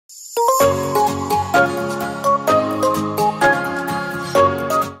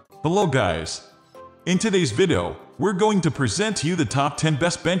Hello guys! In today's video, we're going to present to you the top 10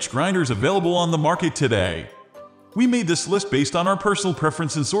 best bench grinders available on the market today. We made this list based on our personal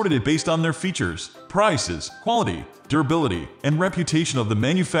preference and sorted it based on their features, prices, quality, durability, and reputation of the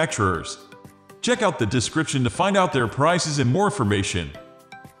manufacturers. Check out the description to find out their prices and more information.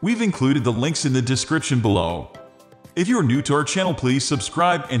 We've included the links in the description below. If you're new to our channel, please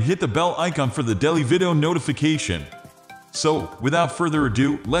subscribe and hit the bell icon for the daily video notification. So, without further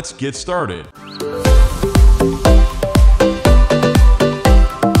ado, let's get started.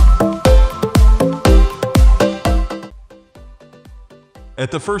 At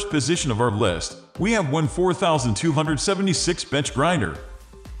the first position of our list, we have one 4276 bench grinder.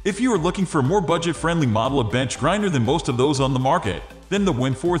 If you are looking for a more budget-friendly model of bench grinder than most of those on the market, then the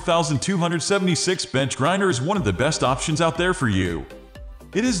WIN 4276 bench grinder is one of the best options out there for you.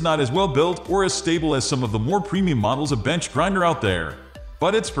 It is not as well built or as stable as some of the more premium models of bench grinder out there,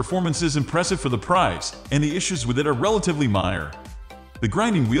 but its performance is impressive for the price, and the issues with it are relatively minor. The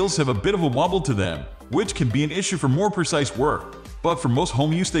grinding wheels have a bit of a wobble to them, which can be an issue for more precise work, but for most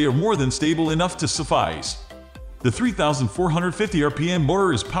home use they are more than stable enough to suffice. The 3450 RPM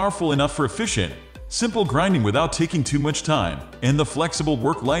motor is powerful enough for efficient, simple grinding without taking too much time, and the flexible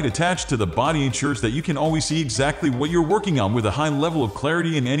work light attached to the body ensures that you can always see exactly what you're working on with a high level of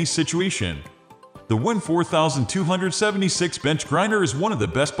clarity in any situation. The WIN 4276 bench grinder is one of the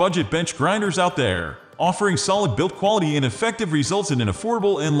best budget bench grinders out there, offering solid build quality and effective results in an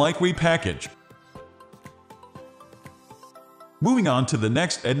affordable and lightweight package. Moving on to the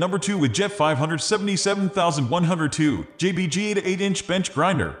next at number 2 with Jet 577102 JBG 8-inch bench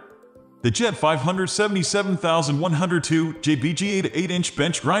grinder. The Jet 577102 JBG 8-inch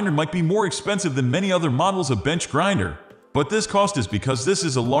bench grinder might be more expensive than many other models of bench grinder, but this cost is because this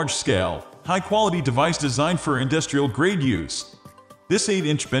is a large-scale, high-quality device designed for industrial-grade use. This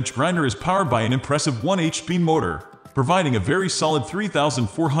 8-inch bench grinder is powered by an impressive 1 HP motor, providing a very solid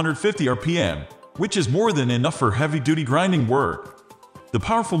 3450 RPM, which is more than enough for heavy-duty grinding work. The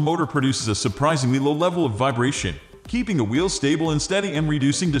powerful motor produces a surprisingly low level of vibration, keeping the wheels stable and steady and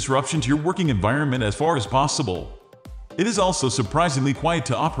reducing disruption to your working environment as far as possible. It is also surprisingly quiet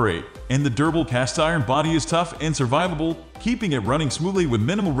to operate, and the durable cast iron body is tough and survivable, keeping it running smoothly with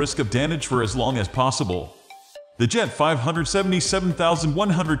minimal risk of damage for as long as possible. The Jet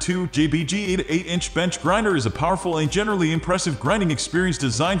 577102 JBG 8-inch bench grinder is a powerful and generally impressive grinding experience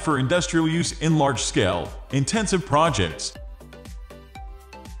designed for industrial use in large-scale, intensive projects.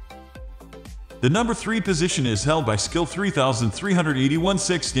 The number 3 position is held by SKIL 3381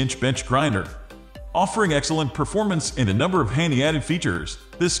 6-inch bench grinder. Offering excellent performance and a number of handy added features,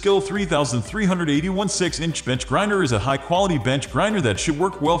 the SKIL 3381 6-inch bench grinder is a high-quality bench grinder that should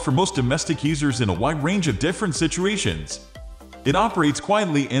work well for most domestic users in a wide range of different situations. It operates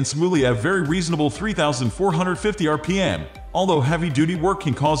quietly and smoothly at very reasonable 3450 RPM, although heavy-duty work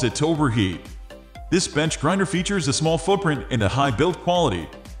can cause it to overheat. This bench grinder features a small footprint and a high build quality,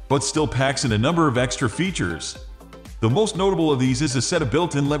 but still packs in a number of extra features. The most notable of these is a set of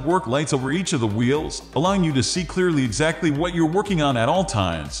built-in LED work lights over each of the wheels, allowing you to see clearly exactly what you're working on at all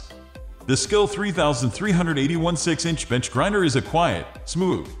times. The SKIL 3381 6-inch bench grinder is a quiet,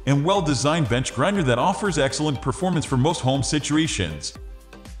 smooth, and well-designed bench grinder that offers excellent performance for most home situations.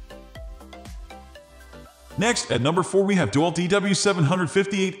 Next, at number 4 we have DEWALT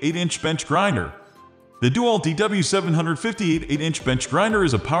DW758 8-inch bench grinder. The DEWALT DW758 8-inch bench grinder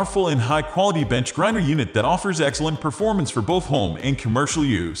is a powerful and high-quality bench grinder unit that offers excellent performance for both home and commercial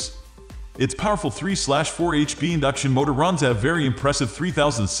use. Its powerful 3/4 HP induction motor runs at a very impressive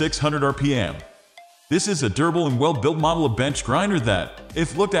 3600 RPM. This is a durable and well-built model of bench grinder that,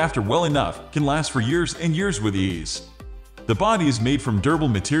 if looked after well enough, can last for years and years with ease. The body is made from durable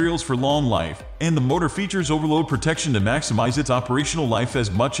materials for long life, and the motor features overload protection to maximize its operational life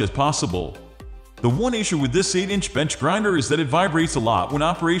as much as possible. The one issue with this 8-inch bench grinder is that it vibrates a lot when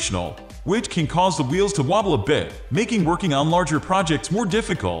operational, which can cause the wheels to wobble a bit, making working on larger projects more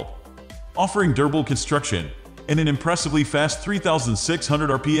difficult. Offering durable construction and an impressively fast 3600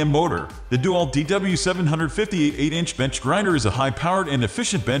 RPM motor, the DEWALT DW758 8-inch bench grinder is a high-powered and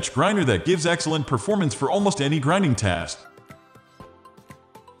efficient bench grinder that gives excellent performance for almost any grinding task.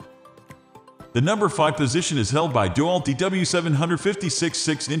 The number 5 position is held by DEWALT DW756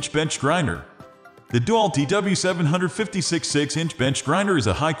 6-inch bench grinder. The DEWALT DW756 6-inch bench grinder is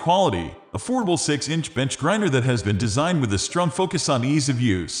a high-quality, affordable 6-inch bench grinder that has been designed with a strong focus on ease of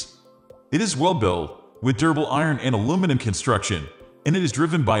use. It is well built, with durable iron and aluminum construction, and it is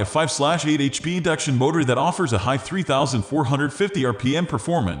driven by a 5/8 HP induction motor that offers a high 3450 RPM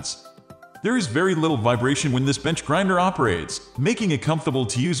performance. There is very little vibration when this bench grinder operates, making it comfortable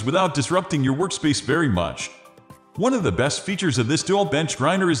to use without disrupting your workspace very much. One of the best features of this DEWALT bench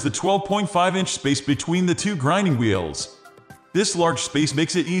grinder is the 12.5-inch space between the two grinding wheels. This large space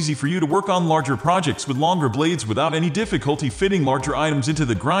makes it easy for you to work on larger projects with longer blades without any difficulty fitting larger items into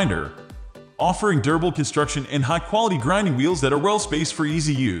the grinder. Offering durable construction and high-quality grinding wheels that are well-spaced for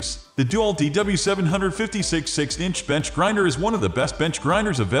easy use, the DEWALT DW756 6-inch bench grinder is one of the best bench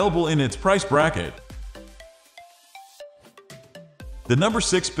grinders available in its price bracket. The number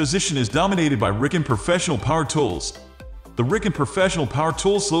 6 position is dominated by Rikon Professional Power Tools. The Rikon Professional Power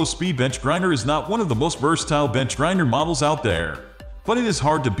Tools slow-speed bench grinder is not one of the most versatile bench grinder models out there, but it is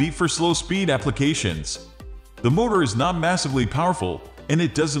hard to beat for slow-speed applications. The motor is not massively powerful, and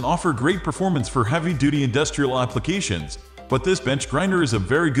it doesn't offer great performance for heavy-duty industrial applications, but this bench grinder is a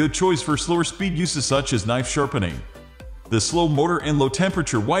very good choice for slower speed uses such as knife sharpening. The slow motor and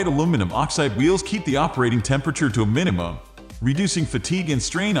low-temperature white aluminum oxide wheels keep the operating temperature to a minimum, reducing fatigue and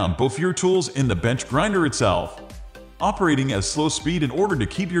strain on both your tools and the bench grinder itself. Operating at slow speed in order to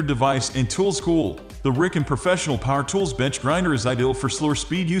keep your device and tools cool, the Rikon Professional Power Tools bench grinder is ideal for slower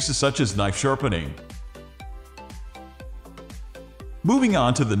speed uses such as knife sharpening. Moving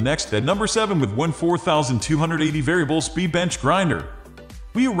on to the next at number 7 with 14280 variable speed bench grinder.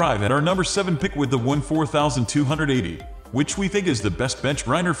 We arrive at our number 7 pick with the 14280, which we think is the best bench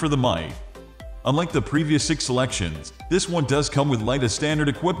grinder for the money. Unlike the previous 6 selections, this one does come with light as standard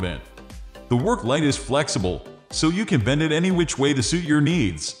equipment. The work light is flexible, so you can bend it any which way to suit your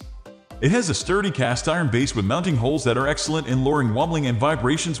needs. It has a sturdy cast iron base with mounting holes that are excellent in lowering wobbling and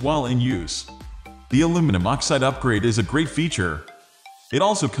vibrations while in use. The aluminum oxide upgrade is a great feature. It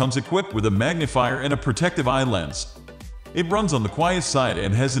also comes equipped with a magnifier and a protective eye lens. It runs on the quiet side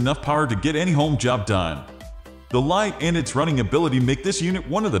and has enough power to get any home job done. The light and its running ability make this unit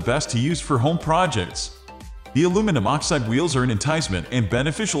one of the best to use for home projects. The aluminum oxide wheels are an enticement and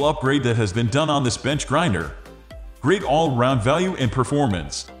beneficial upgrade that has been done on this bench grinder. Great all-round value and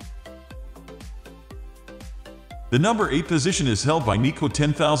performance. The number 8 position is held by Neiko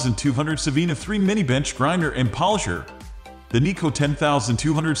 10200 Savina 3 mini bench grinder and polisher. The Neiko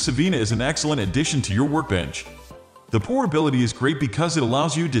 10200 Savina is an excellent addition to your workbench. The portability is great because it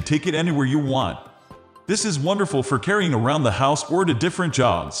allows you to take it anywhere you want. This is wonderful for carrying around the house or to different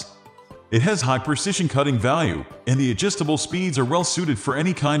jobs. It has high precision cutting value, and the adjustable speeds are well suited for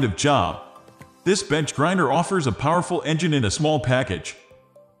any kind of job. This bench grinder offers a powerful engine in a small package.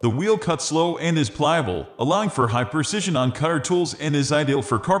 The wheel cuts slow and is pliable, allowing for high precision on cutter tools and is ideal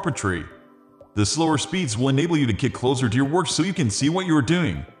for carpentry. The slower speeds will enable you to get closer to your work so you can see what you are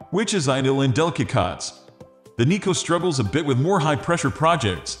doing, which is ideal in delicate cuts. The Neiko struggles a bit with more high-pressure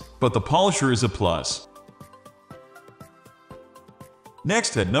projects, but the polisher is a plus.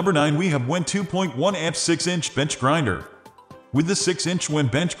 Next at number 9 we have WEN 2.1 amp 6-inch bench grinder. With the 6-inch WEN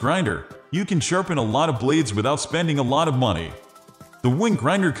bench grinder, you can sharpen a lot of blades without spending a lot of money. The WEN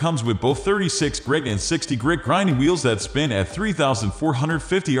grinder comes with both 36 grit and 60 grit grinding wheels that spin at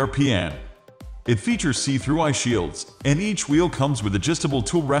 3,450 RPM. It features see-through eye shields, and each wheel comes with adjustable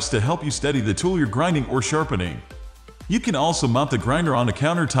tool rests to help you steady the tool you're grinding or sharpening. You can also mount the grinder on a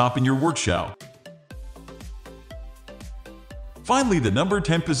countertop in your workshop. Finally, the number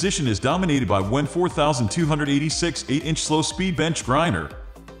 10 position is dominated by WEN 4286 8-inch slow-speed bench grinder.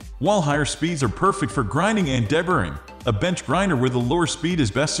 While higher speeds are perfect for grinding and deburring, a bench grinder with a lower speed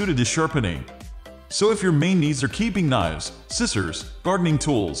is best suited to sharpening. So if your main needs are keeping knives, scissors, gardening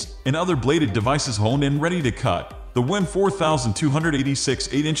tools, and other bladed devices honed and ready to cut, the WEN 4286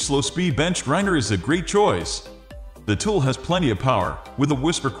 8-inch slow-speed bench grinder is a great choice. The tool has plenty of power, with a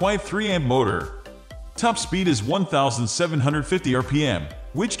whisper quiet 3-amp motor. Top speed is 1,750 RPM,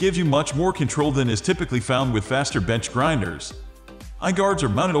 which gives you much more control than is typically found with faster bench grinders. Eye guards are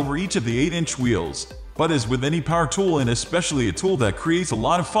mounted over each of the 8-inch wheels, but as with any power tool and especially a tool that creates a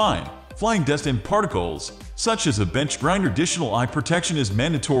lot of flying dust and particles, such as a bench grinder, additional eye protection is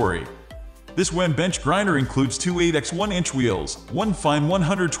mandatory. This WEN bench grinder includes two 8x 1-inch wheels, one fine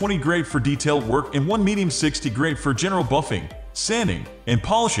 120 grit for detailed work and one medium 60 grit for general buffing, sanding, and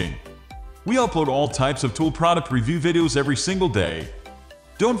polishing. We upload all types of tool product review videos every single day.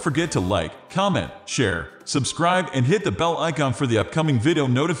 Don't forget to like, comment, share, subscribe, and hit the bell icon for the upcoming video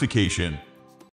notification.